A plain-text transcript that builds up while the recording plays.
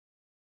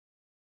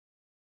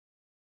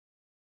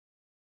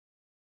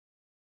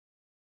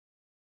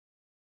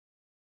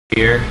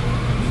Here,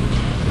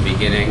 the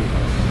beginning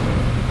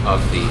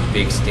of the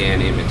Big Stan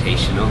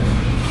Invitational.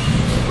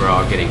 We're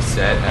all getting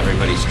set.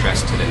 Everybody's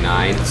dressed to the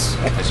nines,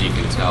 as you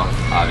can tell.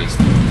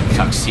 Obviously,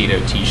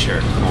 tuxedo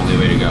t-shirt, only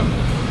way to go.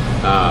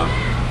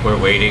 We're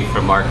waiting for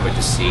Marc with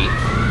the seat,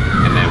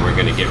 and then we're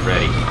gonna get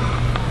ready.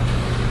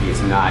 He is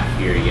not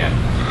here yet.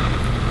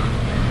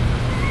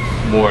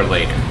 More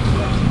later.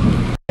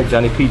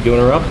 Jonny P doing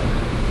her up.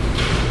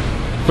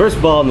 First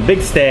ball in the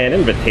Big Stan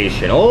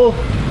Invitational.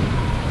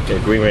 The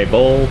Greenway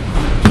Bowl.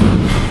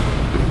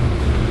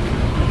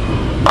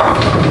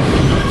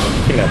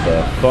 Taking out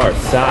the far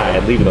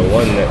side, leaving the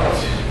 1,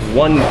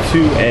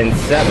 2, and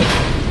 7.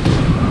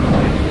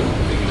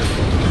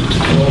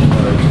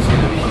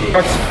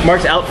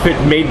 Marc's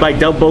outfit made by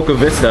Del Boca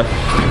Vista.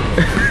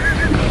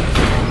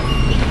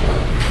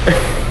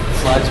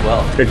 Slides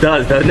well. It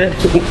does, doesn't it?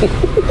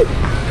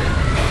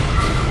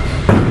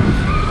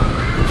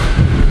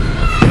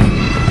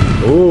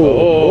 Ooh.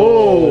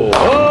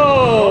 Oh.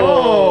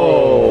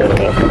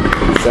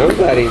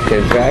 Somebody's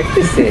been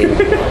practicing.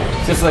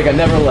 Just like I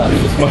never left.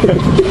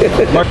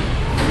 Marc.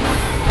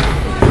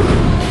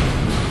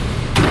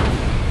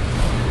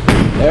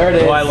 There it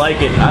is. Oh, I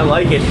like it. I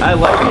like it. I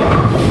like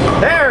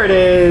it. There it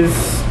is.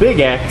 Big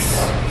X.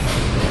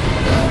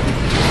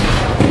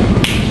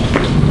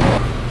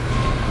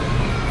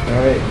 All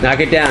right. Knock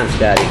it down,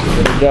 Scotty.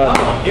 Good job.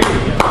 Oh, here we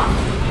go.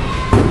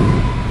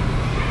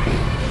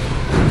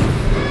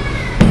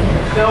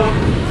 Nope.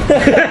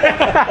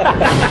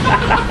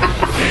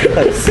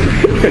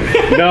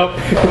 Nope.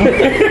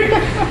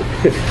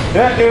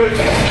 That dude.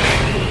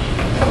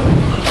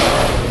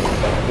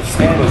 If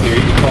Stan was here, he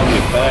could call me a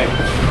fag.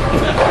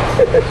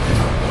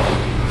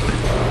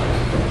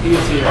 He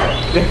is here.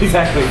 He's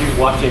actually, he's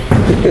watching.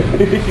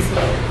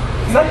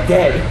 He's not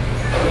dead.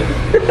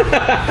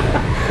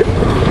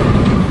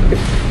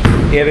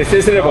 Yeah, this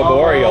isn't a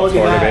memorial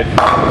tournament.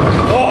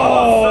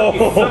 Oh,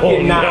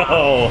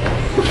 no.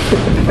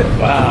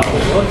 Wow.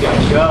 Look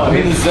at go. I'm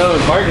in the zone.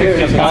 Marc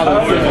is just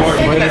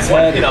We're in his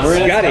head. We're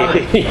in Scotty.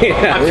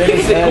 Yeah. We're in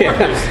his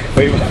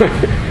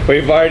head.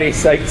 We've already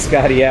psyched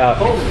Scotty out.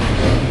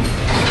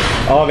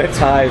 All the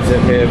times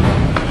of him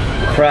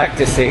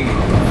practicing.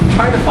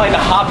 Trying to find a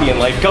hobby in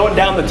life. Going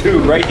down the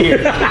tube right here.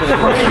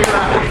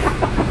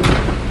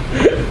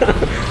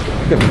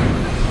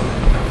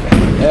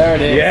 There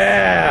it is.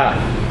 Yeah.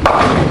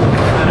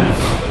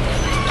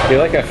 You're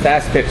like a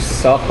fast pitch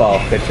softball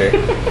pitcher.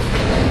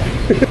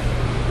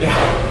 Yeah,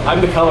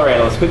 I'm the color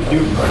analyst. Couldn't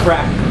do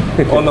crap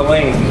on the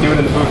lanes and do it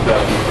in the booth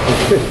though.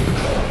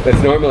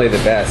 That's normally the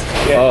best.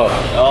 Yeah.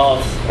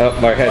 Oh,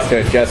 Marc has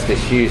to adjust his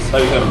shoes. I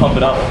thought he was gonna pump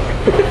it up.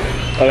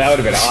 Oh, that would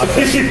have been awesome.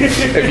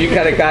 If you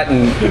could have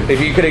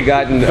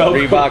gotten a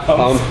Reebok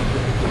pump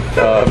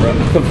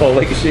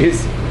bowling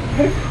shoes.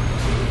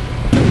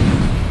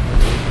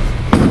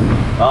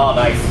 Oh,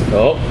 nice.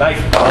 Oh,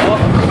 Nice. Oh,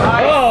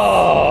 nice.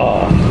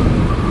 oh.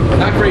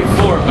 Not great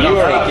form, but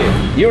I'll take it.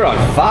 You're on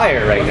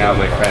fire right now,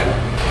 my friend.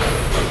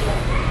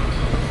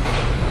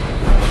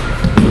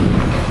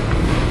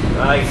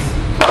 Nice.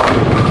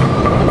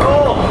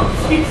 Oh,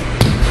 jeez.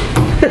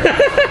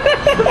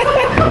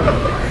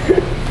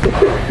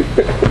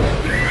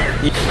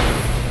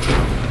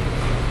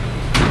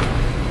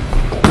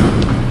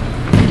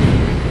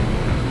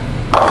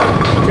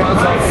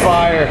 John's on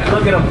fire.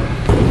 Look at him.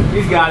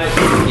 He's got it.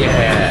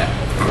 Yeah.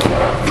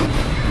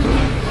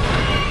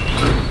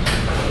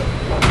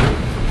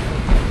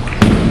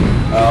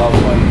 Oh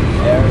boy.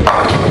 There it is.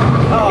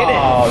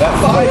 Oh, that's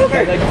fire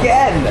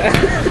again.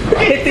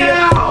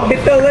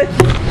 Hit the lid.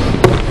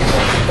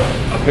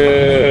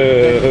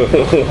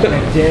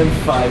 damn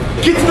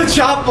 5. Get to the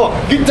chopper.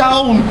 Get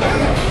down.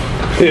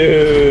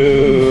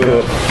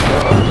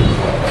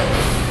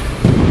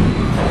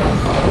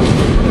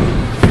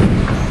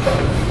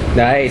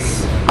 Nice.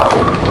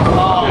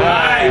 Oh,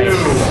 Nice.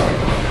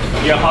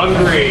 You're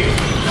hungry.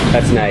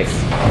 That's nice.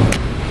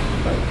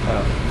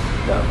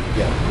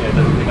 Yeah, it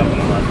doesn't pick up on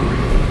the last one.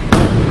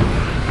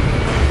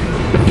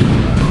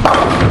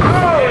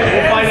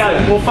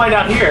 We'll find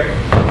out here.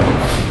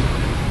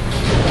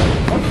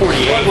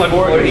 148.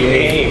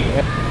 148.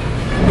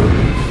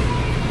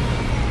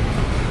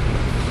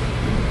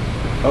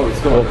 Oh,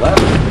 he's going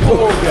left.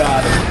 Oh,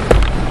 God.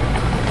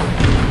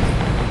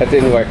 That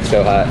didn't work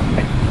so hot.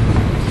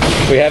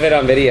 We have it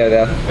on video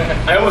though.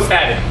 I almost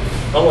had it.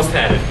 Almost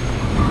had it.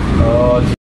 Oh.